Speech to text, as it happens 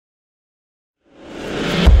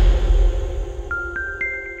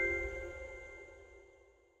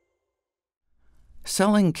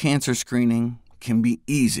Selling cancer screening can be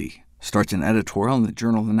easy, starts an editorial in the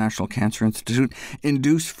Journal of the National Cancer Institute.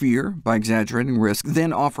 Induce fear by exaggerating risk,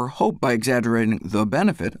 then offer hope by exaggerating the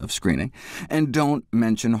benefit of screening, and don't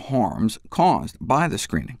mention harms caused by the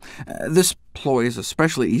screening. This ploy is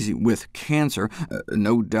especially easy with cancer.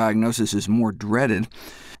 No diagnosis is more dreaded.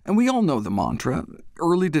 And we all know the mantra,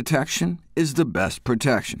 early detection is the best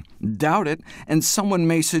protection. Doubt it, and someone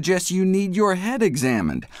may suggest you need your head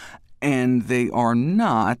examined. And they are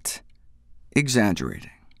not exaggerating.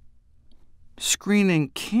 Screening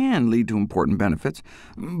can lead to important benefits,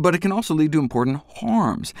 but it can also lead to important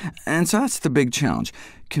harms. And so that's the big challenge,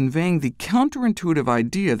 conveying the counterintuitive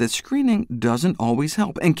idea that screening doesn't always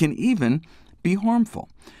help and can even be harmful.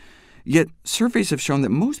 Yet surveys have shown that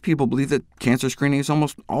most people believe that cancer screening is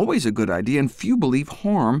almost always a good idea, and few believe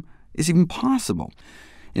harm is even possible.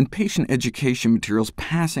 In patient education materials,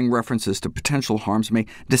 passing references to potential harms may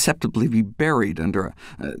deceptively be buried under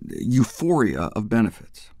a euphoria of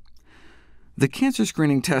benefits. The cancer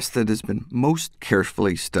screening test that has been most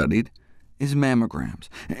carefully studied is mammograms.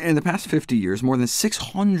 In the past 50 years, more than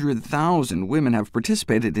 600,000 women have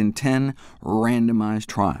participated in 10 randomized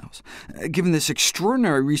trials. Given this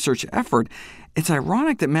extraordinary research effort, it's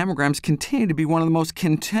ironic that mammograms continue to be one of the most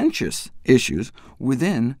contentious issues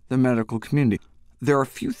within the medical community. There are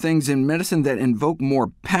few things in medicine that invoke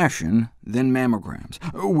more passion than mammograms,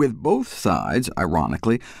 with both sides,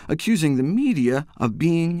 ironically, accusing the media of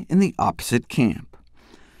being in the opposite camp.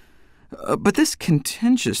 But this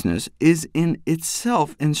contentiousness is in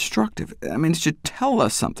itself instructive. It should tell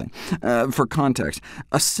us something. For context,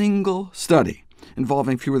 a single study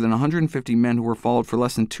involving fewer than 150 men who were followed for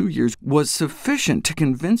less than 2 years was sufficient to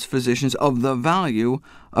convince physicians of the value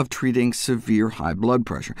of treating severe high blood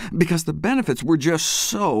pressure, because the benefits were just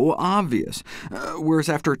so obvious. Whereas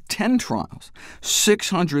after 10 trials,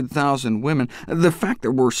 600,000 women, the fact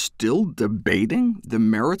that we're still debating the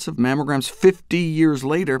merits of mammograms 50 years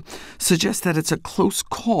later suggests that it's a close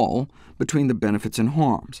call between the benefits and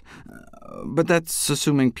harms. But that's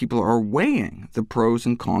assuming people are weighing the pros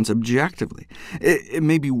and cons objectively. It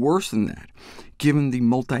may be worse than that, given the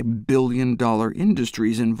multi-billion-dollar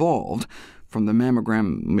industries involved, from the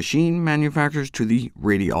mammogram machine manufacturers to the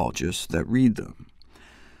radiologists that read them.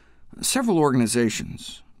 Several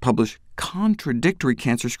organizations publish contradictory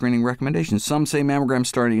cancer screening recommendations. Some say mammograms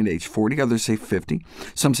starting at age 40, others say 50.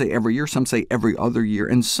 Some say every year, some say every other year,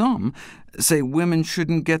 and some say women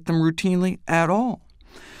shouldn't get them routinely at all.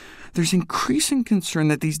 There's increasing concern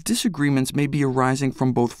that these disagreements may be arising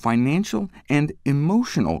from both financial and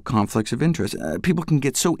emotional conflicts of interest. People can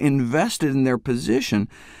get so invested in their position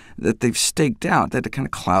that they've staked out that it kind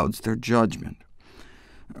of clouds their judgment.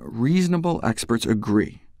 Reasonable experts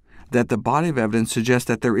agree that the body of evidence suggests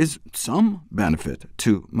that there is some benefit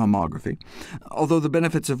to mammography. Although the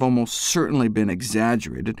benefits have almost certainly been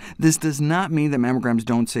exaggerated, this does not mean that mammograms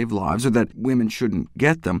don't save lives or that women shouldn't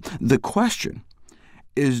get them. The question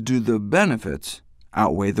is, do the benefits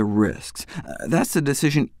outweigh the risks? That's the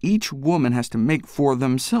decision each woman has to make for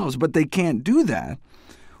themselves, but they can't do that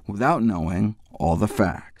without knowing all the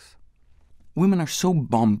facts. Women are so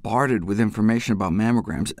bombarded with information about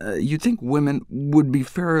mammograms, you'd think women would be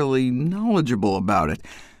fairly knowledgeable about it,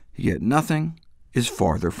 yet nothing is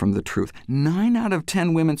farther from the truth. 9 out of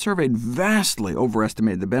 10 women surveyed vastly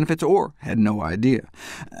overestimated the benefits or had no idea.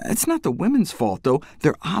 It's not the women's fault, though.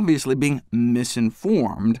 They're obviously being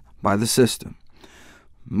misinformed by the system.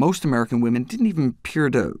 Most American women didn't even appear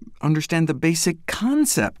to understand the basic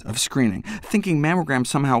concept of screening, thinking mammograms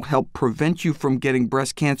somehow help prevent you from getting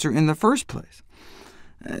breast cancer in the first place.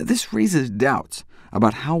 This raises doubts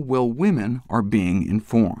about how well women are being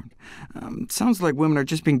informed. It sounds like women are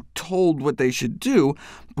just being told what they should do,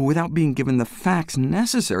 but without being given the facts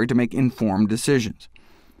necessary to make informed decisions.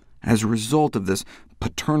 As a result of this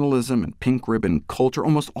paternalism and pink ribbon culture,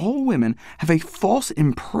 almost all women have a false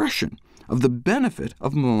impression of the benefit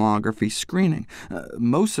of mammography screening.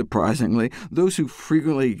 Most surprisingly, those who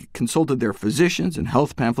frequently consulted their physicians and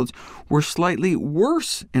health pamphlets were slightly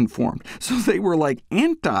worse informed, so they were like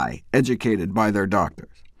anti-educated by their doctors.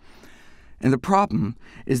 And the problem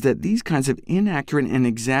is that these kinds of inaccurate and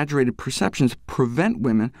exaggerated perceptions prevent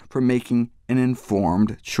women from making an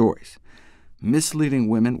informed choice. Misleading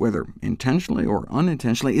women, whether intentionally or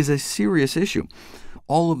unintentionally, is a serious issue.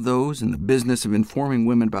 All of those in the business of informing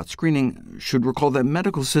women about screening should recall that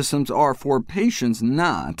medical systems are for patients,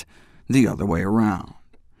 not the other way around.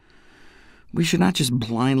 We should not just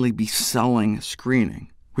blindly be selling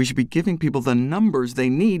screening. We should be giving people the numbers they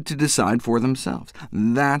need to decide for themselves.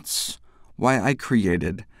 That's why I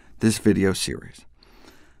created this video series.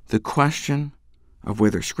 The question of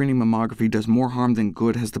whether screening mammography does more harm than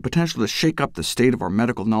good has the potential to shake up the state of our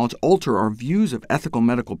medical knowledge, alter our views of ethical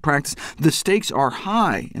medical practice. The stakes are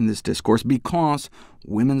high in this discourse because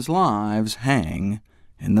women's lives hang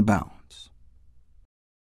in the balance.